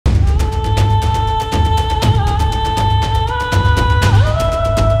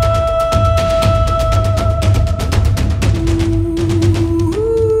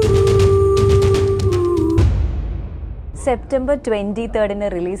September 23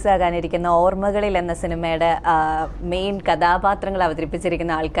 റിലീസാകാനിരിക്കുന്ന ഓർമ്മകളിൽ എന്ന സിനിമയുടെ മെയിൻ കഥാപാത്രങ്ങൾ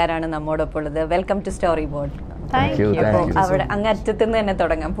അവതരിപ്പിച്ചിരിക്കുന്ന ആൾക്കാരാണ് നമ്മോടൊപ്പം ഉള്ളത്. Welcome to story board. അവിടെ അങ്ങറ്റത്തു നിന്ന് തന്നെ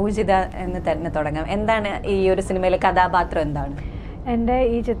തുടങ്ങാം, പൂജിത എന്ന് തന്നെ തുടങ്ങാം. എന്താണ് ഈ ഒരു സിനിമയിലെ കഥാപാത്രം? എന്താണ്? എൻ്റെ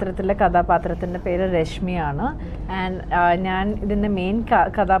ഈ ചിത്രത്തിലെ കഥാപാത്രത്തിൻ്റെ പേര് രശ്മിയാണ്. ആൻഡ് ഞാൻ ഇതിൻ്റെ മെയിൻ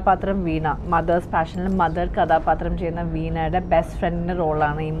കഥാപാത്രം വീണ, മദേഴ്സ് പാഷനിൽ മദർ കഥാപാത്രം ചെയ്യുന്ന വീണയുടെ ബെസ്റ്റ് ഫ്രണ്ടിൻ്റെ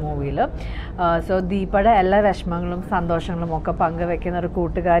റോളാണ് ഈ മൂവിയിൽ. സോ ദീപയുടെ എല്ലാ വിഷമങ്ങളും സന്തോഷങ്ങളും ഒക്കെ പങ്കുവെക്കുന്ന ഒരു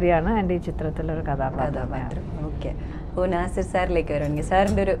കൂട്ടുകാരിയാണ് എൻ്റെ ഈ ചിത്രത്തിലൊരു കഥാപാത്രം. ഓക്കെ, നാസിർ സാറിലേക്ക് വരുവാണെങ്കിൽ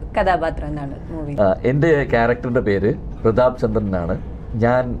സാറിൻ്റെ ഒരു കഥാപാത്രം എന്താണ് മൂവി? എൻ്റെ ക്യാരക്ടറിൻ്റെ പേര് പ്രതാപ് ചന്ദ്രനാണ്.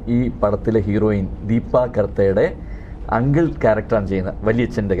 ഞാൻ ഈ പടത്തിലെ ഹീറോയിൻ ദീപ കർത്തയുടെ അങ്കിൾ ക്യാരക്ടറാണ് ചെയ്യുന്നത്,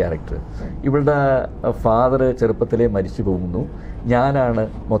 വലിയച്ഛൻ്റെ ക്യാരക്ടർ. ഇവളുടെ ഫാദർ ചെറുപ്പത്തിലേ മരിച്ചു പോകുന്നു. ഞാനാണ്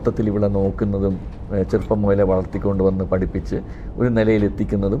മൊത്തത്തിൽ ഇവളെ നോക്കുന്നതും ചെറുപ്പം മുതലേ വളർത്തിക്കൊണ്ട് വന്ന് പഠിപ്പിച്ച് ഒരു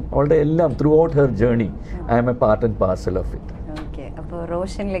നിലയിലെത്തിക്കുന്നതും. അവളുടെ എല്ലാം through out her journey I am a part and parcel of it. Okay, അപ്പോൾ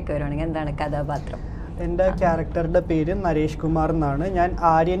റോഷനിലേക്ക് വരുവാണെങ്കിൽ എന്താണ് കഥാപാത്രം? എൻ്റെ ക്യാരക്ടറുടെ പേര് നരേഷ് കുമാർ എന്നാണ്. ഞാൻ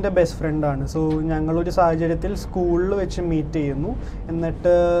ആര്യൻ്റെ ബെസ്റ്റ് ഫ്രണ്ടാണ്. സോ ഞങ്ങളൊരു സാഹചര്യത്തിൽ സ്കൂളിൽ വെച്ച് മീറ്റ് ചെയ്യുന്നു.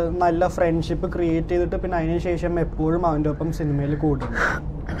 എന്നിട്ട് നല്ല ഫ്രണ്ട്ഷിപ്പ് ക്രിയേറ്റ് ചെയ്തിട്ട് പിന്നെ അതിന് ശേഷം എപ്പോഴും അവൻ്റെ ഒപ്പം സിനിമയിൽ കൂടുന്നു.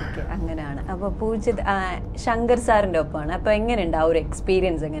 ഓക്കെ, അങ്ങനെയാണ്. അപ്പോൾ പൂജിത് ശങ്കർ സാറിൻ്റെ ഒപ്പമാണ്. അപ്പോൾ എങ്ങനെയുണ്ട് ആ ഒരു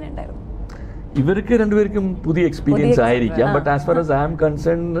എക്സ്പീരിയൻസ്? എങ്ങനെയുണ്ടായിരുന്നു? ഇവർക്ക് രണ്ടുപേർക്കും പുതിയ എക്സ്പീരിയൻസ് ആയിരിക്കാം. But as far as I am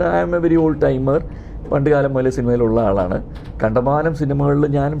concerned I am a very old timer. പണ്ട് കാലം മുതലേ സിനിമയിലുള്ള ആളാണ്. കണ്ടമാനം സിനിമകളിൽ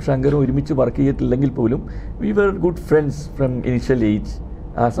ഞാനും ശങ്കറും ഒരുമിച്ച് വർക്ക് ചെയ്തിട്ടില്ലെങ്കിൽ പോലും we were good friends from initial age.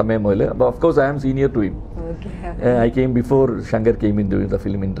 ആ സമയം മുതൽ. അപ്പോൾ of course I am senior to him. I came before Shankar came in to the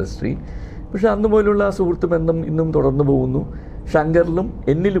film industry. പക്ഷെ അന്ന് മുതലുള്ള ആ സുഹൃത്ത് ബന്ധം ഇന്നും തുടർന്നു പോകുന്നു. ശങ്കറിലും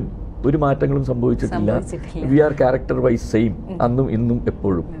എന്നിലും ഒരു മാറ്റങ്ങളും സംഭവിച്ചിട്ടില്ല. V R character wise same, അന്നും ഇന്നും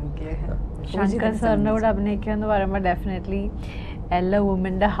എപ്പോഴും. ശങ്കർ സാറിൻ്റെ കൂടെ അഭിനയിക്കുക എന്ന് പറയുമ്പോൾ ഡെഫിനറ്റ്ലി എല്ലാ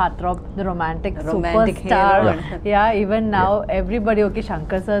വുമന്റെ heart rock, romantic super star. Even now everybody okay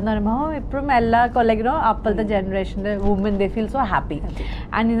Shankar sir എന്ന് പറയുമ്പോൾ ഇപ്പോഴും എല്ലാ കൊല്ലകിനോ അപ്പോഴത്തെ ജനറേഷൻ്റെ woman they feel so happy.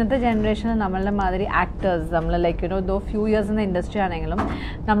 And ഇന്നത്തെ ജനറേഷനിൽ നമ്മളുടെ മാതിരി ആക്ടേഴ്സ്, നമ്മൾ like you know though few years in industry ആണെങ്കിലും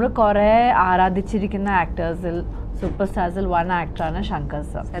നമ്മൾ കുറേ ആരാധിച്ചിരിക്കുന്ന ആക്ടേഴ്സിൽ സൂപ്പർ സ്റ്റാർസിൽ വൺ ആക്ടറാണ് ശങ്കർ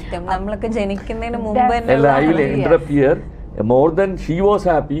സാർ. സത്യം, നമ്മളൊക്കെ ജനിക്കുന്നതിന് മുമ്പ് more than she was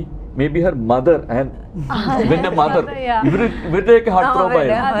happy, maybe her mother and even a mother, ഇവരുടെയൊക്കെ ഹാർട്ട് ത്രോബ്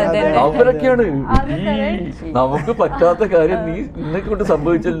ആയിരുന്നു. അവരൊക്കെയാണ് നമുക്ക് പറ്റാത്ത കാര്യം നീ ഇന്നെ കൊണ്ട്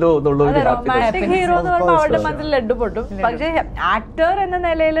സംഭവിച്ചല്ലോ എന്നുള്ള ഒരു റൊമാൻറ്റിക് ഹീറോ എന്ന് പറയുമ്പോൾ അവരുടെ മനസ്സിൽ ലഡ്ഡു പൊട്ടും. പക്ഷേ ആക്ടർ എന്ന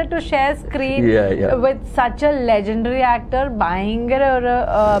നിലയിൽ to share screen with such A legendary actor ഭയങ്കര ഒരു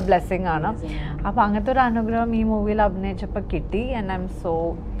ബ്ലെസ്സിങ് ആണ്. അപ്പോൾ അങ്ങനത്തെ ഒരു അനുഗ്രഹം ഈ മൂവിയിൽ അഭിനയിച്ചപ്പോൾ കിട്ടി. And I M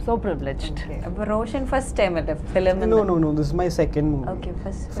so privileged. അപ്പോൾ റോഷൻ ഫസ്റ്റ് ടൈം അല്ലേ film? No, this is my second movie.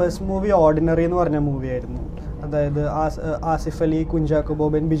 First movie ordinary എന്ന് പറഞ്ഞ മൂവി ആയിരുന്നു. അതായത് ആസിഫ് അലി, കുഞ്ചാക്കോ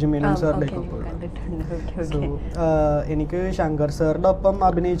ബോബൻ, ബിജു മേനോൻ സാറിൻ്റെ ഒക്കെ. എനിക്ക് ശങ്കർ സാറിൻ്റെ ഒപ്പം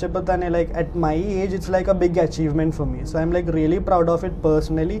അഭിനയിച്ചപ്പോൾ തന്നെ like at my age it's like A big achievement for me. So I M like really proud of it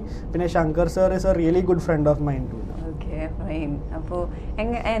personally. പിന്നെ Shankar sir is A really good friend of mine to. അപ്പോൾ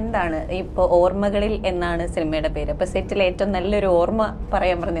എന്താണ് ഇപ്പോൾ ഓർമ്മകളിൽ എന്നാണ് സിനിമയുടെ പേര്. അപ്പോൾ സെറ്റിൽ ഏറ്റവും നല്ലൊരു ഓർമ്മ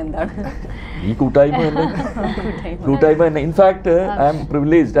പറയാൻ പറഞ്ഞ എന്താണ്? ഈ കൂട്ടായ്മ തന്നെ. In fact I am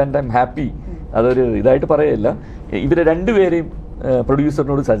privileged and I am happy. അതൊരു ഇതായിട്ട് പറയല്ല, ഇവരെ രണ്ടുപേരെയും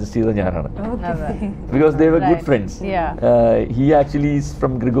പ്രൊഡ്യൂസറിനോട് സജസ്റ്റ് ചെയ്ത ഞാനാണ്. Because they were good friends. He actually is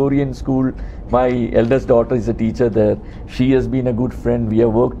from Gregorian school. My eldest daughter is a teacher there. She has been a good friend. We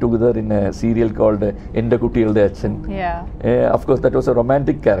have worked together in a serial called Enda Kutiyalde Achan. Of course, that was a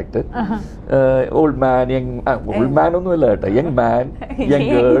romantic character. Old man, young old man onnu illa ata. Young man, young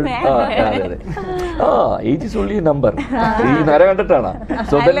girl. Age is only a number. Ee nara kandittana.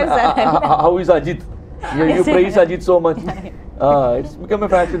 So then, how is Ajit? You praise Ajit so much. It's become a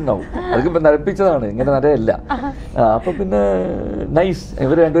fashion now. അതൊക്കെ ഇപ്പം നരപ്പിച്ചതാണ്, ഇങ്ങനെ നരയല്ല. അപ്പോൾ പിന്നെ nice,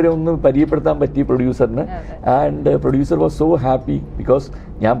 ഇവർ രണ്ടുപേരും ഒന്ന് പരിചയപ്പെടുത്താൻ പറ്റി പ്രൊഡ്യൂസറിന്. And producer was so happy because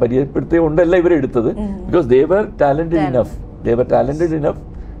ഞാൻ പരിചയപ്പെടുത്തിയ കൊണ്ടല്ല ഇവരെടുത്തത്. Because they were talented enough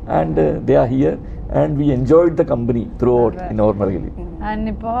and they are here and we enjoyed the company through out in ഓർമകളി. And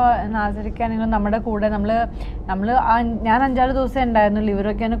ഇപ്പോൾ നാസറിക്കാണെങ്കിൽ നമ്മുടെ കൂടെ ഞാൻ 5-6 ദിവസം ഉണ്ടായിരുന്നുള്ളൂ.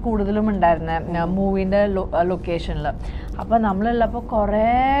 ഇവരൊക്കെയാണ് കൂടുതലും ഉണ്ടായിരുന്നത് മൂവിൻ്റെ ലൊക്കേഷനിൽ. അപ്പോൾ നമ്മളുള്ളപ്പോൾ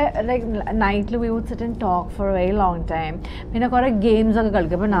കുറേ ലൈക്ക് നൈറ്റിൽ we would sit and talk for A very long time. പിന്നെ കുറേ ഗെയിംസ് ഒക്കെ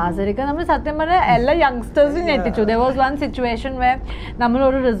കളിക്കും. അപ്പോൾ നാസറിക്ക നമ്മൾ സത്യം പറഞ്ഞാൽ എല്ലാ യങ്സ്റ്റേഴ്സും ഞെട്ടിച്ചു. ദർ വാസ് വൺ സിറ്റുവേഷൻ വേ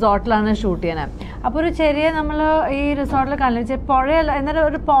നമ്മളൊരു റിസോർട്ടിലാണ് ഷൂട്ട് ചെയ്യുന്നത്. അപ്പോൾ ഒരു ചെറിയ നമ്മൾ ഈ റിസോർട്ടിൽ കളിച്ച് പുഴയല്ല, എന്നാലും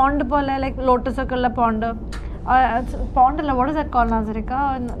ഒരു പോണ്ട് പോലെ ലൈക്ക് ലോട്ടസ് ഒക്കെ ഉള്ള pond, പോണ്ടല്ല, what is that called, നാസറിക്ക?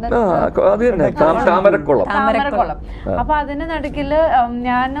 Thamarakulam. അപ്പൊ അതിന്റെ നടുക്കില്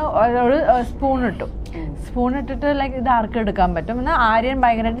ഞാൻ ഒരു സ്പൂൺ ഇട്ടിട്ട് ലൈക്ക് ഇത് ആർക്ക് എടുക്കാൻ പറ്റും എന്നാൽ ആര്യൻ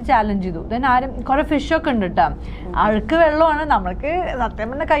ഭയങ്കരമായിട്ട് ചാലഞ്ച് ചെയ്തു. ദെൻ ആര്യൻ കുറെ ഫിഷൊക്കെ ഉണ്ട് കേട്ടോ, അഴുക്ക് വെള്ളമാണ്, നമ്മൾക്ക് സത്യം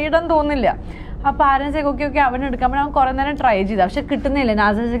പറഞ്ഞാൽ കൈയിടാൻ തോന്നില്ല. അപ്പൊ ആര്യൻ ചേക്ക് ഓക്കെ അവൻ എടുക്കാൻ പറ്റും. അവൻ കുറെ നേരം ട്രൈ ചെയ്തു, പക്ഷെ കിട്ടുന്നില്ല.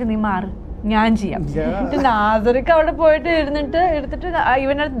 നാസറിക്ക് നീ മാറ്, ഞാൻ ചെയ്യാം. നാസറിക്ക് അവിടെ പോയിട്ട് എടുത്തിട്ട്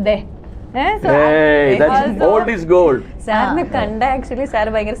ഇവനടുത്ത് സാറിനെ കണ്ട ആക്ച്വലി സാർ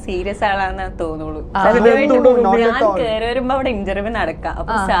ഭയങ്കര സീരിയസ് ആളാന്ന് തോന്നുള്ളൂ. ഞാൻ കയറി വരുമ്പോ അവിടെ ഇന്റർവ്യൂ നടക്കാം.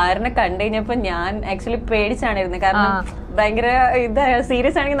 അപ്പൊ സാറിനെ കണ്ടു കഴിഞ്ഞപ്പോ ഞാൻ ആക്ച്വലി പേടിച്ചാണ് ഇരുന്നത്. കാരണം ഭയങ്കര ഇത്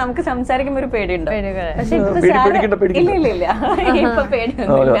സീരിയസ് ആണെങ്കിൽ നമുക്ക് സംസാരിക്കുമ്പോ ഒരു പേടിയുണ്ടോ, പക്ഷെ ഇപ്പൊ ഇല്ല ഇപ്പൊ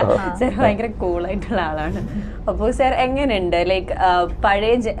പേടിയൊന്നുമില്ല. സാർ ഭയങ്കര കൂളായിട്ടുള്ള ആളാണ്. അപ്പൊ സാർ എങ്ങനെയുണ്ട് ലൈക്ക്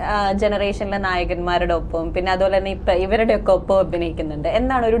പഴയ ജനറേഷനിലെ നായകന്മാരുടെ ഒപ്പം പിന്നെ അതുപോലെ തന്നെ ഇപ്പൊ ഇവരുടെ ഒക്കെ ഒപ്പം അഭിനയിക്കുന്നുണ്ട്,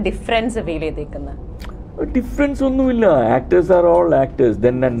 എന്താണ് ഒരു ഡിഫറൻസ് ഫീൽ ചെയ്തേക്കുന്നത്? ഡിഫറൻസ് ഒന്നുമില്ല. Actors are all actors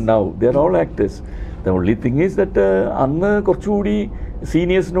then and now they are all actors. The only thing is that അന്ന് കുറച്ചുകൂടി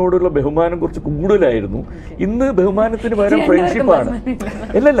സീനിയേഴ്സിനോടുള്ള ബഹുമാനം കുറച്ച് കൂടുതലായിരുന്നു. ഇന്ന് ബഹുമാനത്തിന് പകരം ഫ്രണ്ട്ഷിപ്പാണ്.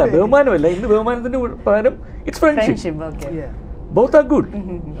 അല്ലല്ല, ബഹുമാനമല്ല, ഇന്ന് ബഹുമാനത്തിന് പകരം it's friendship. Both are good.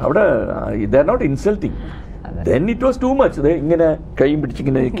 അവിടെ they are not insulting. Then it was too much. ഇങ്ങനെ കൈയും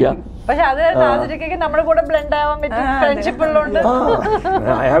പിടിച്ചിങ്ങനെ നിൽക്കുക.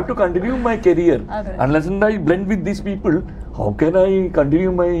 I have to continue my career. Unless I blend with these people, how can I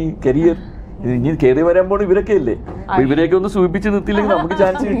continue my career? ഇനി കയറി വരാൻ പോണ ഇവരൊക്കെ അല്ലേ. ഇവരെയൊക്കെ ഒന്ന് സൂചിപ്പിച്ച് നിർത്തിയില്ലെങ്കിൽ നമുക്ക്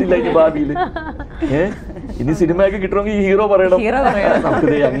ചാൻസ് കിട്ടില്ല ഇനി ഭാവിയിൽ. ഇനി സിനിമയൊക്കെ കിട്ടണമെങ്കിൽ ഈ ഹീറോ പറയണം,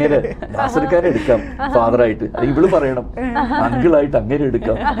 നമുക്ക് അങ്ങനെ നാസർക്കാരെ എടുക്കാം ഫാദറായിട്ട്, ഇവള് പറയണം അങ്കിളായിട്ട് അങ്ങനെ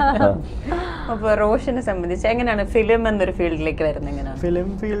എടുക്കാം. അപ്പൊ റോഷനെ സംബന്ധിച്ച് എങ്ങനെയാണ് ഫിലിം എന്നൊരു ഫീൽഡിലേക്ക് വരുന്നത്? Film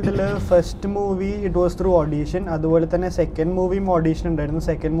ഫീൽഡില് first movie it was through audition. അതുപോലെ തന്നെ സെക്കൻഡ് മൂവിയും ഓഡീഷൻ ഉണ്ടായിരുന്നു.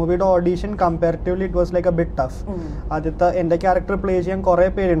 സെക്കൻഡ് മൂവിയുടെ audition comparatively it was like A bit tough. ആദ്യത്തെ എൻ്റെ ക്യാരക്ടർ പ്ലേ ചെയ്യാൻ കുറേ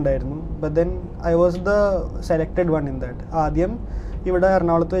പേരുണ്ടായിരുന്നു. But then I was the selected one in that. ആദ്യം ഇവിടെ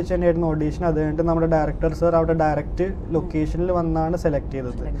എറണാകുളത്ത് വെച്ച് തന്നെയായിരുന്നു ഓഡീഷൻ. അത് കഴിഞ്ഞിട്ട് നമ്മുടെ ഡയറക്ടർ സർ അവിടെ ഡയറക്റ്റ് ലൊക്കേഷനിൽ വന്നാണ് സെലക്ട്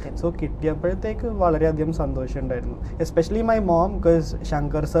ചെയ്തത്. സോ കിട്ടിയപ്പോഴത്തേക്ക് വളരെയധികം സന്തോഷം ഉണ്ടായിരുന്നു. Especially my mom, because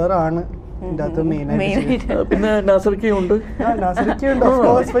Shankar sir ആണ് ഇതിൻ്റെ അകത്ത് മെയിനായിട്ട്. പിന്നെ നാസറിക്കുണ്ട്, of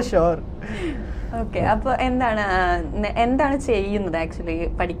course for sure. Okay, അപ്പൊ എന്താണ് ചെയ്യുന്നത് actually?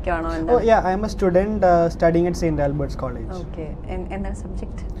 പഠിക്കുകയാണോ? I M A student studying at saint Albert's college. Okay, എന്താണ്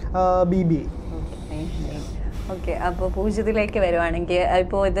സബ്ജക്ട്? BBA. ഓക്കെ, അപ്പോൾ പൂജിതയിലേക്ക് വരുവാണെങ്കിൽ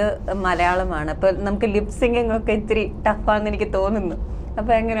ഇപ്പോൾ ഇത് മലയാളമാണ്. അപ്പോൾ നമുക്ക് ലിപ് സിംഗിങ് ഒക്കെ ഇത്തിരി ടഫാണെന്ന് എനിക്ക് തോന്നുന്നു.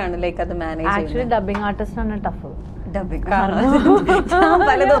 അപ്പോൾ എങ്ങനെയാണ് ലൈക്ക് അത് മാനേജ് ചെയ്യുന്നത്? ആക്ച്വലി ഡബിങ് ആർട്ടിസ്റ്റ് ആണ് ടഫ്.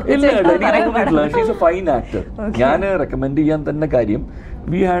 ഞാൻ റെക്കമെൻഡ് ചെയ്യാൻ തന്നെ കാര്യം,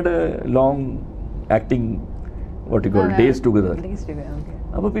 we had A long acting what you call days together.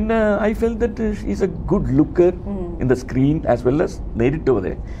 അപ്പോൾ പിന്നെ I fell that is A good ലുക്കർ in the screen as well as നേരിട്ട്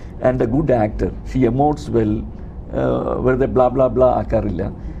വരെ, and A good actor. She എമോട്ട്സ് well, വെറുതെ blah blah blah ആക്കാറില്ല.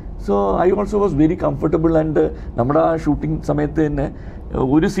 So I also was very comfortable. And നമ്മുടെ ആ shooting സമയത്ത് തന്നെ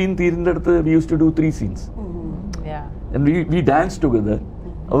ഒരു സീൻ തീരുന്ന അടുത്ത് we use to do 3 scenes. And we dance together.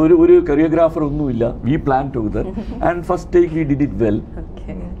 ഒരു കൊറിയോഗ്രാഫർ ഒന്നുമില്ല, V plan together. And first take we did it well.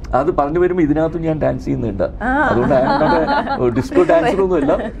 അത് പറഞ്ഞു വരുമ്പോൾ ഇതിനകത്തും ഞാൻ ഡാൻസ് ചെയ്യുന്നുണ്ട്. അതുകൊണ്ട് ഡിസ്കോ ഡാൻസർ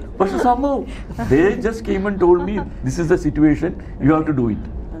ഒന്നുമല്ല, പക്ഷെ സംഭവം they just came and told me this is the situation, you have to do it.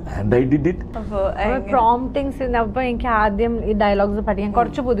 And I did it. പ്രോംപ്റ്റിങ്സ് അപ്പോൾ എനിക്ക് ആദ്യം ഈ ഡയലോഗ്സ് പഠിക്കാൻ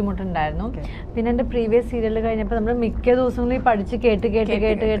കുറച്ച് ബുദ്ധിമുട്ടുണ്ടായിരുന്നു. പിന്നെ എൻ്റെ പ്രീവിയസ് സീരിയൽ കഴിഞ്ഞപ്പോൾ നമ്മൾ മിക്ക ദിവസങ്ങളിൽ പഠിച്ച് കേട്ട്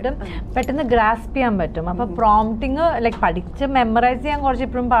പെട്ടെന്ന് ഗ്രാസ്പ് ചെയ്യാൻ പറ്റും. അപ്പോൾ പ്രോംപ്റ്റിങ് ലൈക്ക് പഠിച്ച് മെമ്മറൈസ് ചെയ്യാൻ കുറച്ച്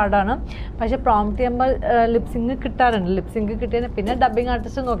ഇപ്പോഴും പാടാണ്. പക്ഷെ പ്രോംപ്റ്റ് ചെയ്യുമ്പോൾ ലിപ്സിങ് കിട്ടാറുണ്ട്. ലിപ്സിങ് കിട്ടിയാൽ പിന്നെ ഡബിങ്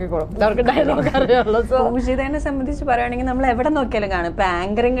ആർട്ടിസ്റ്റ് നോക്കിക്കോളും, അവർക്ക് ഡയലോഗ് അറിയുള്ളൂ. സോ പൂജിതനെ സംബന്ധിച്ച് പറയുകയാണെങ്കിൽ നമ്മൾ എവിടെ നോക്കിയാലും കാണും. ഇപ്പൊ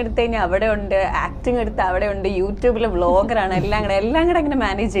ആങ്കറിങ് എടുത്തു കഴിഞ്ഞാൽ അവിടെ ഉണ്ട്, ആക്ടിങ് എടുത്ത് അവിടെ ഉണ്ട്, യൂട്യൂബിലെ വ്ളോഗറാണ്, എല്ലാം കൂടെ അങ്ങനെ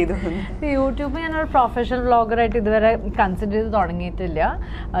മാനേജ് ചെയ്തു. യൂട്യൂബ് ഞാനൊരു പ്രൊഫഷണൽ വ്ളോഗറായിട്ട് ഇതുവരെ കൺസിഡർ ചെയ്ത് തുടങ്ങിയിട്ടില്ല.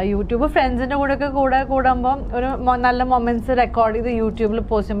 യൂട്യൂബ് ഫ്രണ്ട്സിൻ്റെ കൂടെ കൂടുമ്പോൾ ഒരു നല്ല മൊമെന്റ്സ് റെക്കോർഡ് ചെയ്ത് യൂട്യൂബിൽ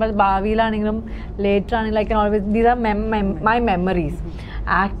പോസ്റ്റ് ചെയ്യുമ്പോൾ ഭാവിയിലാണെങ്കിലും ലേറ്റർ ആണെങ്കിലും I can always these are my memories.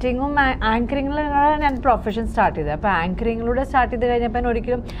 ആക്ടിങ്ങും ആങ്കറിങ്ങിലാണ് ഞാൻ പ്രൊഫഷൻ സ്റ്റാർട്ട് ചെയ്തത്. അപ്പോൾ ആങ്കറിങ്ങിലൂടെ സ്റ്റാർട്ട് ചെയ്ത് കഴിഞ്ഞപ്പോൾ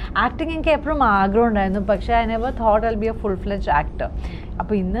ഒരിക്കലും ആക്ടിങ് എനിക്ക് എപ്പോഴും ആഗ്രഹം ഉണ്ടായിരുന്നു. പക്ഷേ I never thought I will be A full fledge actor.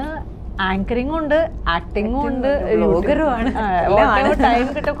 അപ്പോൾ ഇന്ന് ആങ്കറിങ്ങും ഉണ്ട്, ആക്ടിങ്ങും ഉണ്ട്, ടൈം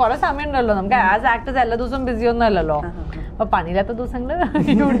കിട്ടും. കുറെ സമയം ഉണ്ടല്ലോ നമുക്ക്. ആസ് ആക്ടേഴ്സ് എല്ലാ ദിവസവും ബിസി ഒന്നും അല്ലല്ലോ. അപ്പൊ പണിയില്ലാത്ത ദിവസങ്ങള്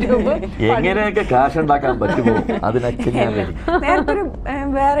യൂട്യൂബ് എങ്ങനെയൊക്കെ കാശ് ഉണ്ടാക്കാൻ പറ്റുമോ അതിനൊക്കെ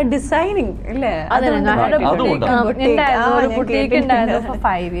വേറെ ഡിസൈനിങ് ഇല്ലേ? ഉണ്ടായിരുന്നു, ഒരു ബുട്ടീക്ക് ഉണ്ടായിരുന്നു for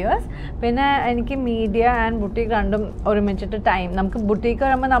 5 years. പിന്നെ എനിക്ക് മീഡിയ ആൻഡ് ബുട്ടീക്ക് രണ്ടും ഒരുമിച്ചിട്ട് ടൈം, നമുക്ക് ബുട്ടീക്ക്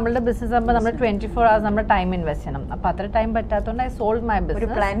വരുമ്പോൾ നമ്മളുടെ ബിസിനസ് ആകുമ്പോൾ നമ്മൾ 24 hours നമ്മുടെ ടൈം ഇൻവെസ്റ്റ് ചെയ്യണം. അപ്പോൾ അത്ര ടൈം പറ്റാത്തതുകൊണ്ട് I sold my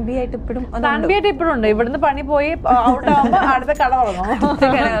business. Plan B ആയിട്ട് ഇപ്പോഴും ഉണ്ട്. ഇവിടുന്ന് പണി പോയി ഔട്ട് ആവുമ്പോൾ അടുത്ത കട തുടങ്ങും.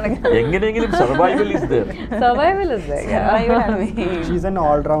 എങ്ങനെയെങ്കിലും survival is there. She's an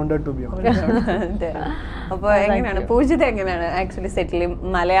all rounder to be honest. അപ്പൊ എങ്ങനെയാണ് പൂജിത എങ്ങനെയാണ് ആക്ച്വലി സെറ്റിൽ?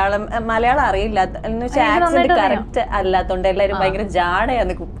 മലയാളം അറിയില്ല എന്ന് വെച്ചാൽ ആക്സെന്റ് കറക്റ്റ് അല്ലാത്തോണ്ട് എല്ലാരും ഭയങ്കര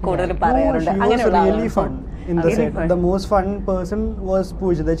ജാടയാന്ന് കൂടുതൽ പറയാറുണ്ട്. അങ്ങനെയുള്ള in the set. The most fun person was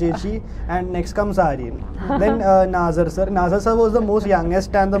Poojitha Chechi, and next comes Aryan. Then Nasser sir. Nasser sir was the most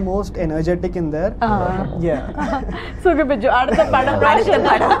youngest and the most energetic in there. Yeah. സുഖിപ്പിച്ചു. അടുത്ത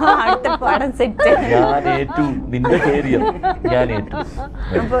പടം set ഞാൻ ഏറ്റു നിന്റെ career ഞാൻ ഏറ്റു.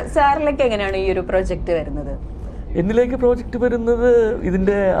 അപ്പൊ സാറിലേക്ക് എങ്ങനെയാണ് ഈ ഒരു പ്രൊജക്ട് വരുന്നത്? എന്നിലേക്ക് പ്രോജക്റ്റ് വരുന്നത്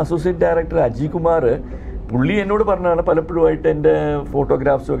ഇതിന്റെ അസോസിയേറ്റ് ഡയറക്ടർ അജികുമാർ പുള്ളി എന്നോട് പറഞ്ഞാണ്. പലപ്പോഴുമായിട്ട് എൻ്റെ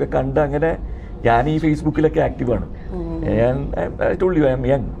ഫോട്ടോഗ്രാഫ്സും ഒക്കെ കണ്ട് അങ്ങനെ ഞാൻ ഈ ഫേസ്ബുക്കിലൊക്കെ ആക്റ്റീവാണ്. ഞാൻ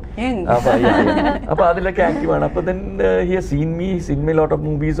യങ്, അപ്പോൾ അതിലൊക്കെ ആക്റ്റീവാണ്. അപ്പോൾ then he has seen me lot of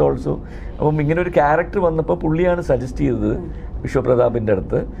movies also. അപ്പം ഇങ്ങനെ ഒരു ക്യാരക്ടർ വന്നപ്പോൾ പുള്ളിയാണ് സജസ്റ്റ് ചെയ്തത് വിശ്വപ്രതാപിൻ്റെ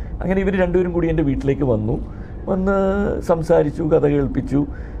അടുത്ത്. അങ്ങനെ ഇവർ രണ്ടുപേരും കൂടി എൻ്റെ വീട്ടിലേക്ക് വന്ന് സംസാരിച്ചു, കഥ കേൾപ്പിച്ചു.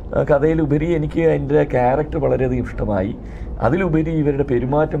 കഥയിലുപരി എനിക്ക് എൻ്റെ ക്യാരക്ടർ വളരെയധികം ഇഷ്ടമായി. അതിലുപരി ഇവരുടെ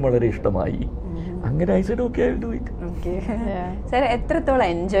പെരുമാറ്റം വളരെ ഇഷ്ടമായി. അങ്ങനെ I said okay I will do it. Sir എത്രത്തോളം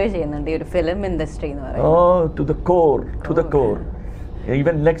എൻജോയ് ചെയ്യുന്നുണ്ട് ഈ ഒരു ഫിലിം ഇൻഡസ്ട്രി എന്ന് പറയുന്നത്? Oh, to the core.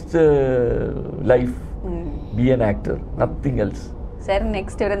 Even next life, be an actor, nothing else. Sir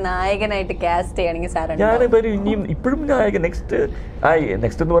next ഒരു നായകനായിട്ട് കാസ്റ്റ് ചെയ്യണമെങ്കിൽ സാർ ഞാനിപ്പോ ഇനിയും ഇപ്പോഴും നായകൻ നെക്സ്റ്റ്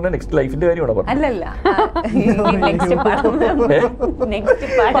എന്ന് പറഞ്ഞാൽ നെക്സ്റ്റ് ലൈഫിന്റെ കാര്യമാണോ പറഞ്ഞത്? അല്ലല്ല,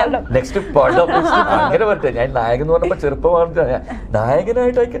 നെക്സ്റ്റ് പടം അങ്ങനെ പറട്ടെ. ഞാൻ നായകൻ എന്ന് പറഞ്ഞപ്പോ ചെറുപ്പമാണ്.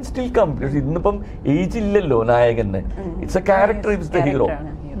 നായകനായിട്ട് ഐ ക്യാൻ സ്റ്റിൽ കം. ഇന്നിപ്പം ഏജ് ഇല്ലല്ലോ നായകന്. It's A character, it's the hero.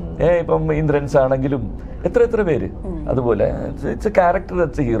 ഇപ്പം ഇന്ദ്രൻസ് ആണെങ്കിലും എത്ര പേര് അതുപോലെ it's A character,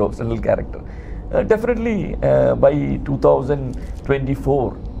 it's A hero, central character. Definitely by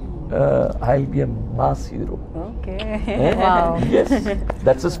 2024 I'll be a mass hero. Okay. Wow. Yes,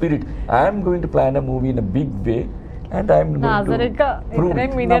 that's the spirit. I am going to plan a movie in a big way and I am going to prove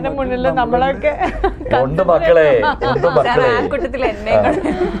it. മീഡിയയുടെ മുന്നിൽ നമ്മളൊക്കെ ഉണ്ട് മക്കളെ. കൂട്ടത്തിൽ എന്നെ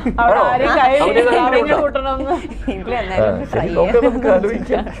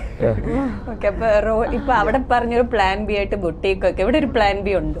ഇപ്പൊ അവിടെ പറഞ്ഞൊരു പ്ലാൻ ബി ആയിട്ട് ബുട്ടീക്കൊക്കെ ഇവിടെ ഒരു പ്ലാൻ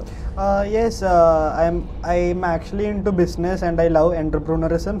ബി ഉണ്ടോ? Yes, I'm actually into business and I love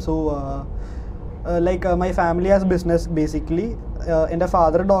entrepreneurism. So my family has business basically. എൻ്റെ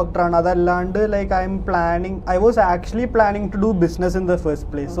ഫാദർ ഡോക്ടറാണ്. അതല്ലാണ്ട് I was actually planning to do business in the first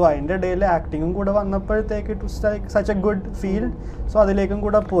place. So അതിൻ്റെ ഇടയിൽ ആക്ടിങ്ങും കൂടെ വന്നപ്പോഴത്തേക്ക് it was like such A good field. So അതിലേക്കും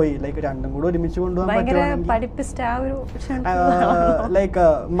കൂടെ പോയി. രണ്ടും കൂടെ ഒരുമിച്ച് കൊണ്ടുപോകാൻ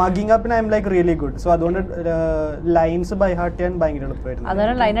mugging അപ്പിന് I am really good. So അതുകൊണ്ട് ലൈൻസ് ബൈ ഹാർട്ട് ചെയ്യാൻ ഭയങ്കര എളുപ്പമായിരുന്നു.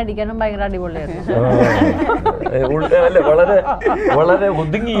 അതാണ് ലൈൻ അടിക്കാനും ഭയങ്കര അടിപൊളിയായിരുന്നു. വളരെ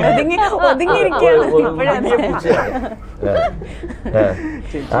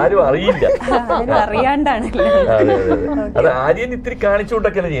ആരും അറിയില്ല, അറിയാണ്ടാണല്ലോ. അത് ആര്യൻ ഇത്തിരി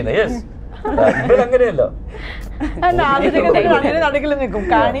കാണിച്ചുകൊണ്ടൊക്കെയാണ് ചെയ്യുന്നത്. യെസ്, ഇവരങ്ങനെയല്ല.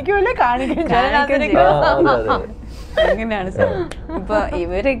 അങ്ങനെയാണ് സാർ.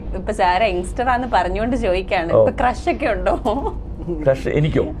 ഇപ്പൊ സാറ് യങ്സ്റ്റർ ആന്ന് പറഞ്ഞുകൊണ്ട് ചോദിക്കാണ്, ഇപ്പൊ ക്രഷ് ഒക്കെ ഉണ്ടോ? ക്രഷ്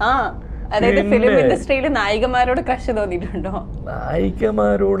എനിക്കോ? അതായത് ഫിലിം ഇൻഡസ്ട്രിയിൽ നായികമാരോട് ക്രഷ് തോന്നിയിട്ടുണ്ടോ?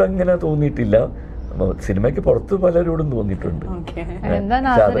 നായികമാരോട് അങ്ങനെ തോന്നിയിട്ടില്ല. സിനിമയ്ക്ക് പുറത്ത് പലരോടും തോന്നിയിട്ടുണ്ട്.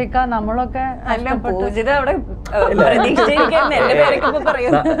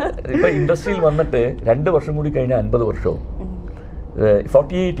 ഇപ്പൊ ഇൻഡസ്ട്രിയിൽ വന്നിട്ട് 2 വർഷം കൂടി കഴിഞ്ഞാൽ 50 വർഷവും.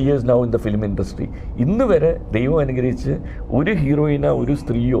 48 years now in the film industry. ഇന്ന് വരെ ദൈവം അനുഗ്രഹിച്ച് ഒരു ഹീറോയിനോ ഒരു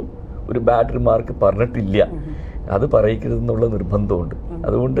സ്ത്രീയോ ഒരു ബാഡ് റിമാർക്ക് പറഞ്ഞിട്ടില്ല. അത് പറയിക്കരുതെന്നുള്ള നിർബന്ധമുണ്ട്.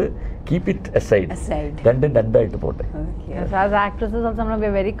 അതുകൊണ്ട് കീപ് ഇറ്റ് aside. രണ്ടും രണ്ടായിട്ട് പോട്ടെ. As actresses also we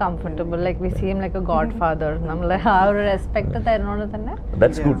are very comfortable. We see him like a godfather. നമ്മളെ ആ ഒരു റെസ്പെക്ട് തരുന്നോണ്ട് തന്നെ.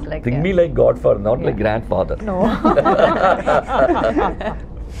 That's good. Think me like godfather, not like grandfather. No.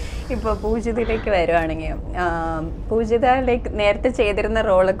 ഇപ്പൊ പൂജിതയിലേക്ക് വരുവാണെങ്കിൽ പൂജിത നേരത്തെ ചെയ്തിരുന്ന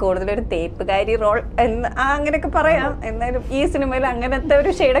റോള് കൂടുതലൊരു തേപ്പുകാരി റോൾ എന്ന് അങ്ങനെയൊക്കെ പറയാം. എന്നാലും ഈ സിനിമയിൽ അങ്ങനത്തെ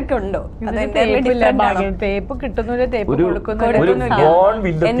ഒരു ഷെയ്ഡൊക്കെ ഉണ്ടോ? തേപ്പ് കിട്ടുന്നില്ല, തേപ്പ്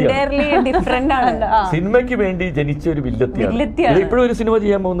എൻറ്റയർലി ഡിഫറെന്റ് ആണ്. സിനിമയ്ക്ക് വേണ്ടി ജനിച്ച ഒരു വില്ലത്തിയാണ്. ഇപ്പോഴും ഒരു സിനിമ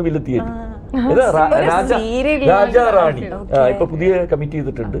ചെയ്യാൻ പോകുന്ന വില്ലത്തിയായിട്ട് രാജാ റാണി ഇപ്പൊ പുതിയ കമ്മിറ്റ്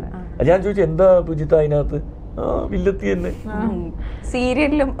ചെയ്തിട്ടുണ്ട്. ഞാൻ ചോദിച്ചു എന്താ പൂജിത അതിനകത്ത്? വില്ലത്തി തന്നെ.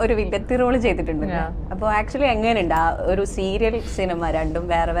 സീരിയലിലും ഒരു വില്ലത്തി റോള് ചെയ്തിട്ടുണ്ട്. അപ്പോൾ ആക്ച്വലി എങ്ങനെയുണ്ട് ആ ഒരു സീരിയൽ സിനിമ? രണ്ടും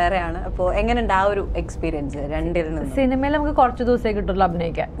വേറെ വേറെയാണ്. അപ്പോൾ എങ്ങനെയുണ്ട് ആ ഒരു എക്സ്പീരിയൻസ് രണ്ടിൽ നിന്ന്? സിനിമയിൽ നമുക്ക് കുറച്ച് ദിവസമേ കിട്ടുള്ളൂ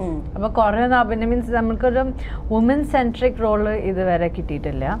അഭിനയിക്കാൻ. അപ്പോൾ കുറേ അഭിനയം മീൻസ് നമുക്കൊരു വുമൻ സെൻട്രിക് റോള് ഇതുവരെ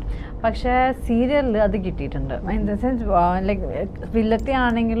കിട്ടിയിട്ടില്ല. പക്ഷേ സീരിയലിൽ അത് കിട്ടിയിട്ടുണ്ട്. ഇൻ ദ സെൻസ് ലൈക്ക് വില്ലത്തി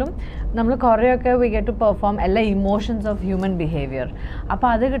ആണെങ്കിലും നമ്മൾ കുറേയൊക്കെ വി ഗെറ്റ് ടു പെർഫോം എല്ലാ ഇമോഷൻസ് ഓഫ് ഹ്യൂമൻ ബിഹേവിയർ. അപ്പോൾ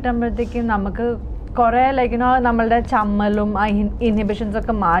അത് കിട്ടുമ്പോഴത്തേക്കും നമുക്ക് കുറേ ലൈക്ക് നമ്മളുടെ ചമ്മലും ആ ഇൻഹിബിഷൻസ്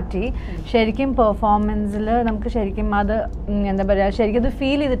ഒക്കെ മാറ്റി ശരിക്കും പെർഫോമൻസിൽ നമുക്ക് ശരിക്കും അത് എന്താ പറയുക, ശരിക്കും അത്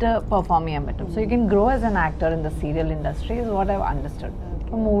ഫീൽ ചെയ്തിട്ട് പെർഫോം ചെയ്യാൻ പറ്റും. So you can grow as an actor in the serial industry is what I understood.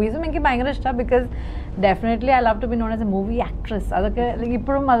 മൂവീസും എനിക്ക് ഭയങ്കര ഇഷ്ടമാണ് because definitely I love to B known as A movie actress. അതൊക്കെ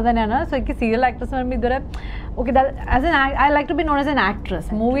ഇപ്പോഴും അത് തന്നെയാണ്. സോ എനിക്ക് സീരിയൽ ആക്ട്രസ് പറയുമ്പോൾ ഇതുവരെ okay as an I like to B known as an actress.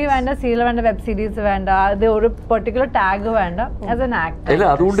 Movie വേണ്ട, സീരിയൽ വേണ്ട, വെബ് സീരീസ് വേണ്ട, അത് ഒരു പെർട്ടിക്കുലർ ടാഗ് വേണ്ട, ആസ് എൻ ആക്ടർ. അല്ല,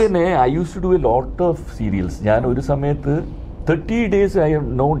 അതുകൊണ്ട് തന്നെ I use to do a lot of serials. ഞാൻ ഒരു സമയത്ത് 30 days I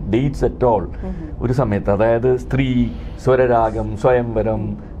have no dates at all. ഒരു സമയത്ത്, അതായത് സ്ത്രീ, സ്വരരാഗം, സ്വയംവരം,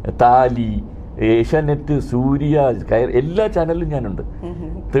 താലി, ഏഷ്യാനെറ്റ്, സൂര്യ, എല്ലാ ചാനലിലും ഞാനുണ്ട്.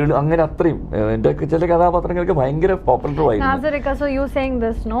 അങ്ങനെ അത്രയും എൻ്റെ ചില കഥാപാത്രങ്ങൾക്ക് ഭയങ്കര പോപ്പുലർ ആയിരുന്നു. So you saying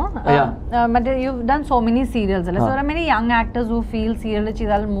this, no? But you've done so many serials. So there are many young actors who feel serial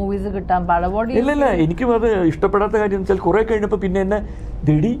ചെയ്താൽ മൂവീസ് കിട്ടാൻ പാടില്ല. ഇല്ല, എനിക്കും അത് ഇഷ്ടപ്പെടാത്ത കാര്യം വെച്ചാൽ കുറെ കഴിഞ്ഞപ്പോൾ പിന്നെ എന്നെ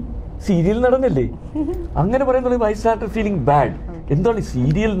ദടി സീരിയൽ നടനല്ലേ അങ്ങനെ പറയുന്നത് ഐ സ്റ്റാർട്ടഡ് ഫീലിംഗ് ബാഡ്. എന്താണ്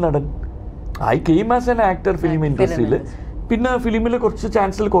സീരിയൽ നടൻ? I came as an actor film ഇൻഡസ്ട്രിയിൽ. പിന്നെ ഫിലിമിൽ കുറച്ച്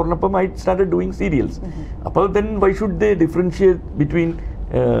ചാൻസുകൾ കുറഞ്ഞപ്പം ഐ സ്റ്റാർട്ടഡ് ഡൂയിങ് സീരിയൽസ്. അപ്പോൾ then why should they differentiate between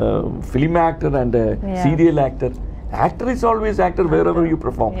film actor and serial actor? Actor is always actor wherever you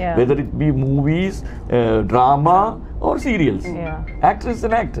perform, whether it be movies, drama or serials. Actor is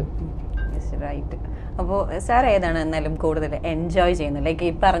an actor. Yes, right. അപ്പോൾ sir ഏതാണ് എന്നാലും കൂടുതൽ enjoy ചെയ്യുന്നത്? Like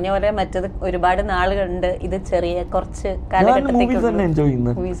ഈ പറഞ്ഞ പോലെ മറ്റത് ഒരുപാട് നാളുകളുണ്ട്, ഇത് ചെറിയ കുറച്ച് കാലഘട്ടത്തേക്ക് എൻജോയ്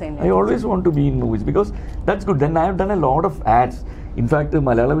ചെയ്യുന്നത്. I always want to be in movies because that's good. Then I have done a lot of ads. In fact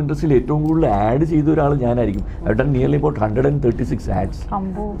Malayalam ഇൻഡസ്ട്രിയിൽ ഏറ്റവും കൂടുതൽ ആഡ് ചെയ്ത ഒരാൾ ഞാനായിരിക്കും. I done nearly about 136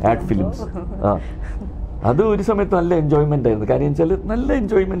 add films. അത് ഒരു സമയത്ത് നല്ല എൻജോയ്മെന്റ് ആയിരുന്നു. കാര്യം വെച്ചാൽ നല്ല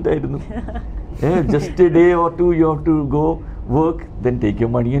എൻജോയ്മെന്റ് ആയിരുന്നു. Just A day or to you have to go work, then take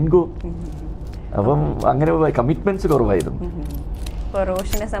your money and go. അപ്പം അങ്ങനെ കമ്മിറ്റ്മെന്റ്സ് കുറവായിരുന്നു. ഇപ്പോൾ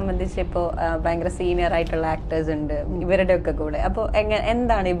റോഷനെ സംബന്ധിച്ച് ഇപ്പോൾ ഭയങ്കര സീനിയർ ആയിട്ടുള്ള ആക്ടേഴ്സ് ഉണ്ട് ഇവരുടെ ഒക്കെ കൂടെ. അപ്പോൾ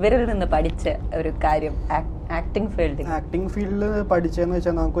എന്താണ് ഇവരിൽ നിന്ന് പഠിച്ച ഒരു കാര്യം ആക്ടിങ് ഫീൽഡിൽ? ആക്ടിങ് ഫീൽഡിൽ പഠിച്ചതെന്ന്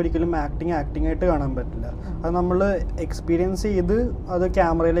വെച്ചാൽ നമുക്ക് ഒരിക്കലും ആക്ടിങ് ആയിട്ട് കാണാൻ പറ്റില്ല. അത് നമ്മൾ എക്സ്പീരിയൻസ് ചെയ്ത് അത്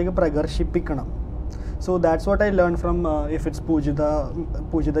ക്യാമറയിലേക്ക് പ്രദർശിപ്പിക്കണം. So that's what I learned from if it's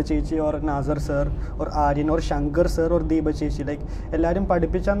Poojitha Chechi or Nasser sir or Aryan or Shankar sir or Deepa Chechi, like എല്ലാവരും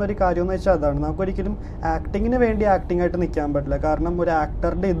പഠിപ്പിച്ചാന്നൊരു കാര്യം എന്ന് വെച്ചാൽ അതാണ്. നമുക്കൊരിക്കലും ആക്ടിങ്ങിന് വേണ്ടി ആക്ടിങ് ആയിട്ട് നിൽക്കാൻ പറ്റില്ല. കാരണം ഒരു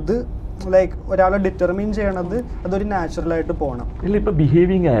ആക്ടറുടെ ഇത് ലൈക്ക് ഒരാളെ ഡിറ്റർമിൻ ചെയ്യണത് അതൊരു നാച്ചുറൽ ആയിട്ട് പോകണം. ഇല്ല, ഇപ്പൊ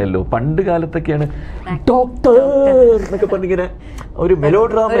ബിഹേവിങ് ആയല്ലോ. പണ്ട് കാലത്തൊക്കെയാണ് ഡോക്ടർ എന്നൊക്കെ പറഞ്ഞിങ്ങനെ ഒരു മെലോ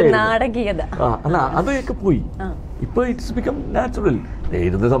ഡ്രാമ നാടകീയത. അല്ല, അതൊക്കെ പോയി. ഇപ്പൊ ഇറ്റ്സ് ബിക്കം നാച്ചുറൽ.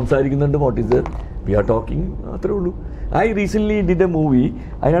 ഇരുന്ന് സംസാരിക്കുന്നുണ്ട്, what is V are talking, അത്രേ ഉള്ളൂ. I recent did A movie.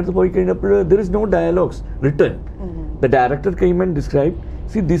 അതിനകത്ത് പോയി കഴിഞ്ഞപ്പോൾ there is no dialogues written. The director came and describe,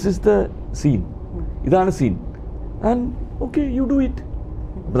 see this is the scene, ഇതാണ് scene, and okay you do it.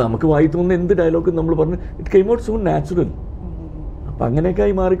 അപ്പൊ നമുക്ക് വായി തോന്നുന്ന എന്ത് ഡയലോഗും നമ്മൾ പറഞ്ഞു, it came out so natural. അപ്പൊ അങ്ങനെയൊക്കെ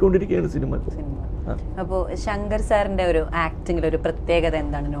ആയി മാറിക്കൊണ്ടിരിക്കുകയാണ് സിനിമ. അപ്പോൾ ശങ്കർ സാറിന്റെ ഒരു ആക്ടിംഗിൽ ഒരു പ്രത്യേകത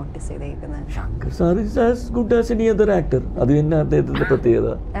എന്താണ് നോട്ടീസ് ചെയ്തിരിക്കുന്നത്? Shankar sir is as good as any other actor. അത് തന്നെ അദ്ദേഹത്തിന്റെ പ്രത്യേകത.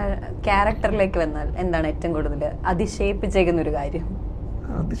 ക്യാരക്ടറിലേക്ക് വന്നാൽ എന്താണ് ഏറ്റവും കൂടുതൽ അതിശയിപ്പിച്ചേക്കുന്ന ഒരു കാര്യം?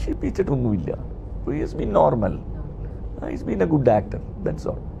 അതിശയിപ്പിച്ചിട്ടൊന്നുമില്ല. He has been normal. He has been A good actor, that's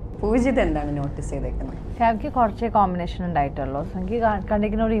all. പൂജിത എന്താണ് നോട്ടീസ് ചെയ്തേക്കുന്നത്? എനിക്ക് കുറച്ച് കോമ്പിനേഷൻ ഉണ്ടായിട്ടുള്ളൂ. സോ എനിക്ക്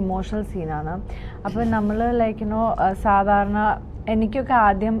കണ്ടിരിക്കുന്ന ഒരു ഇമോഷണൽ സീനാണ്. അപ്പോൾ നമ്മൾ ലൈക്ക് സാധാരണ എനിക്കൊക്കെ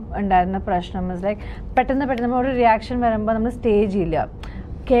ആദ്യം ഉണ്ടായിരുന്ന പ്രശ്നം ലൈക്ക് പെട്ടെന്ന് നമ്മളൊരു റിയാക്ഷൻ വരുമ്പോൾ നമ്മൾ സ്റ്റേജ് ചെയ്യില്ല.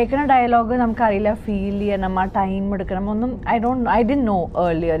 കേൾക്കുന്ന ഡയലോഗ് നമുക്കറിയില്ല, ഫീൽ ചെയ്യണം, ആ ടൈം എടുക്കണം, ഒന്നും ഐ ഡിഡ്ന്റ് നോ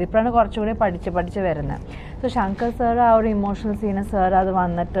ഏർലിയർ. ഇപ്പോഴാണ് കുറച്ചുകൂടി പഠിച്ച് വരുന്നത്. സോ ശങ്കർ സാർ ആ ഒരു ഇമോഷണൽ സീന് സാർ അത്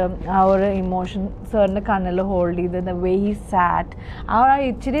വന്നിട്ട് ആ ഒരു ഇമോഷൻ സാറിൻ്റെ കണ്ണിൽ ഹോൾഡ് ചെയ്ത് ദ വേ ഹി സാറ്റ്, ആ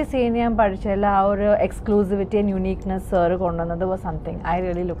ഇച്ചിരി സീൻ ഞാൻ പഠിച്ചതിൽ ആ ഒരു എക്സ്ക്ലൂസിവിറ്റി ആൻഡ് യുണീക്നെസ് സാർ കൊണ്ടുവന്നത് was something I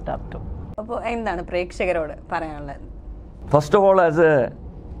really looked up to. അപ്പോൾ എന്താണ് പ്രേക്ഷകരോട് പറയാനുള്ളത്? ഫസ്റ്റ് ഓഫ് ഓൾ, ആസ്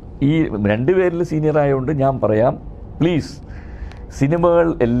ഈ രണ്ടുപേരിൽ സീനിയർ ആയതുകൊണ്ട് ഞാൻ പറയാം, പ്ലീസ് സിനിമകൾ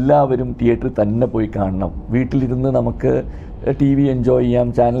എല്ലാവരും തിയേറ്ററിൽ തന്നെ പോയി കാണണം. വീട്ടിലിരുന്ന് നമുക്ക് TV എൻജോയ് ചെയ്യാം,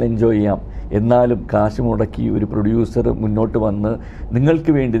 ചാനൽ എൻജോയ് ചെയ്യാം. എന്നാലും കാശ് മുടക്കി ഒരു പ്രൊഡ്യൂസർ മുന്നോട്ട് വന്ന്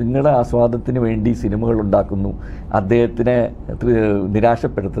നിങ്ങൾക്ക് വേണ്ടി, നിങ്ങളുടെ ആസ്വാദത്തിന് വേണ്ടി സിനിമകൾ ഉണ്ടാക്കുന്നു, അദ്ദേഹത്തിനെ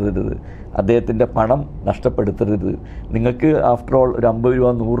നിരാശപ്പെടുത്തരുത്, അദ്ദേഹത്തിൻ്റെ പണം നഷ്ടപ്പെടുത്തരുത്. നിങ്ങൾക്ക് ആഫ്റ്റർ ഓൾ ഒരു 50 രൂപ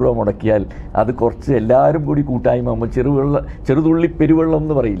 100 രൂപ മുടക്കിയാൽ അത് കുറച്ച് എല്ലാവരും കൂടി കൂട്ടായ്മ ആകുമ്പോൾ ചെറുതുള്ളി പെരുവെള്ളം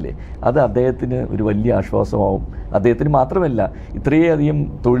എന്ന് പറയില്ലേ, അത് അദ്ദേഹത്തിന് ഒരു വലിയ ആശ്വാസമാവും. അദ്ദേഹത്തിന് മാത്രമല്ല, ഇത്രയധികം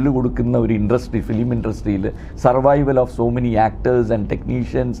തൊഴിൽ കൊടുക്കുന്ന ഒരു ഇൻഡസ്ട്രി, ഫിലിം ഇൻഡസ്ട്രിയിൽ survival of so many actors and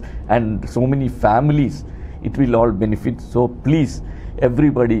technicians and so many families, it will all benefit. So please,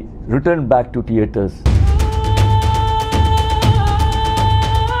 everybody, return back to theatres.